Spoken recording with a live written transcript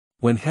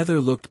When Heather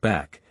looked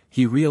back,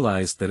 he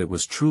realized that it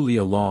was truly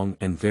a long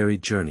and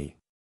varied journey.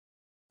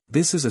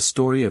 This is a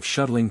story of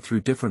shuttling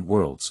through different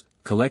worlds,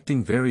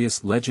 collecting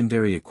various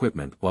legendary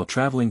equipment while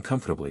traveling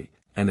comfortably,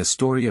 and a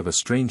story of a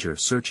stranger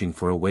searching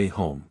for a way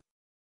home.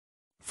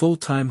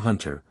 Full-time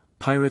hunter,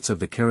 Pirates of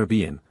the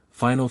Caribbean,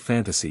 Final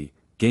Fantasy,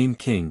 Game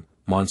King,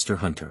 Monster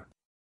Hunter.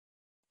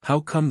 How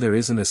come there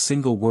isn't a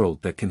single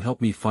world that can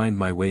help me find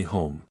my way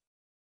home?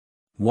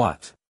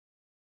 What?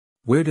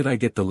 Where did I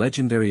get the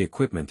legendary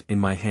equipment in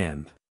my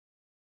hand?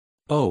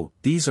 Oh,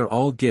 these are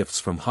all gifts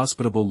from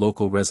hospitable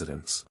local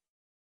residents.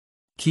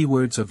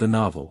 Keywords of the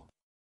novel.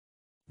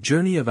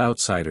 Journey of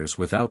Outsiders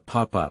without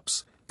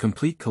pop-ups,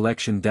 complete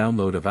collection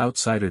download of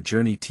Outsider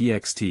Journey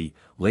TXT,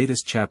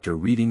 latest chapter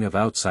reading of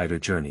Outsider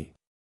Journey.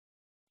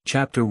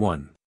 Chapter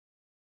 1.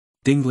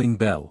 Dingling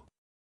Bell.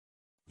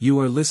 You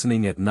are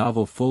listening at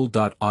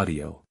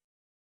novelfull.audio.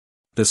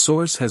 The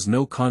source has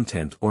no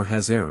content or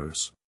has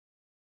errors.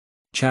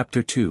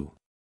 Chapter 2.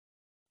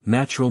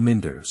 Natural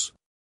Minders.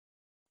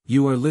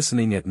 You are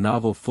listening at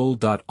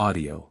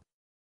novelfull.audio.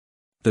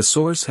 The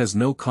source has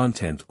no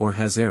content or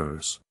has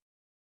errors.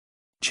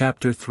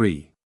 Chapter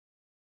 3.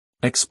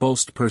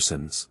 Expulsed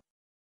Persons.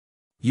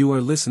 You are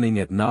listening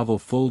at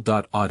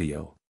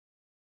novelfull.audio.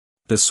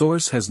 The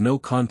source has no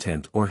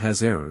content or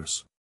has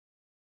errors.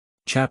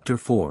 Chapter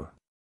 4.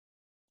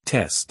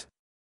 Test.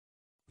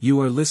 You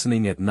are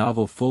listening at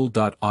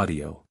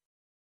novelfull.audio.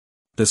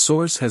 The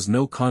source has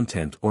no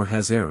content or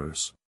has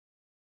errors.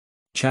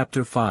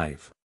 Chapter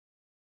 5.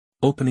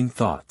 Opening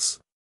Thoughts.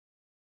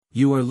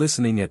 You are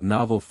listening at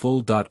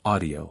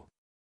novelfull.audio.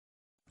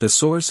 The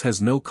source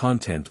has no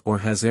content or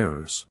has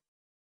errors.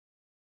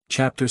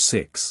 Chapter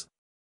 6.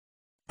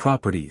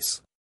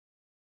 Properties.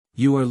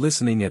 You are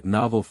listening at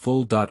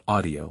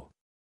novelfull.audio.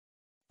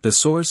 The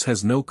source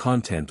has no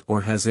content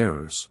or has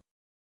errors.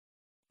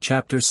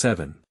 Chapter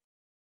 7.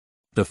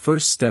 The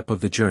First Step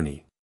of the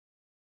Journey.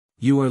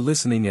 You are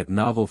listening at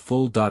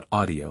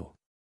novelfull.audio.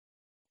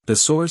 The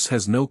source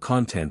has no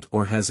content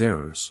or has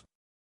errors.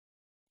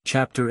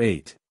 Chapter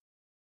 8.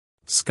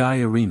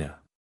 Sky Arena.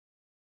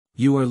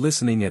 You are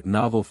listening at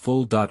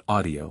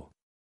novelfull.audio.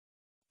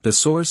 The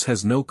source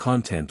has no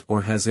content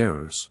or has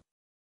errors.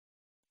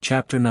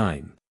 Chapter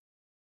 9.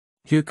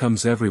 Here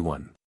Comes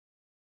Everyone.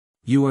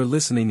 You are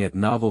listening at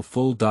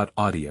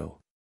novelfull.audio.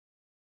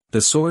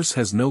 The source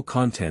has no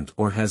content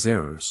or has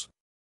errors.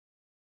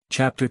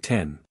 Chapter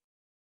 10.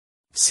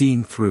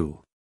 Seeing Through.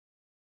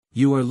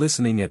 You are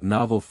listening at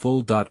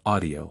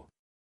novelfull.audio.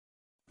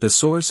 The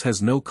source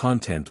has no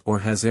content or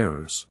has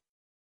errors.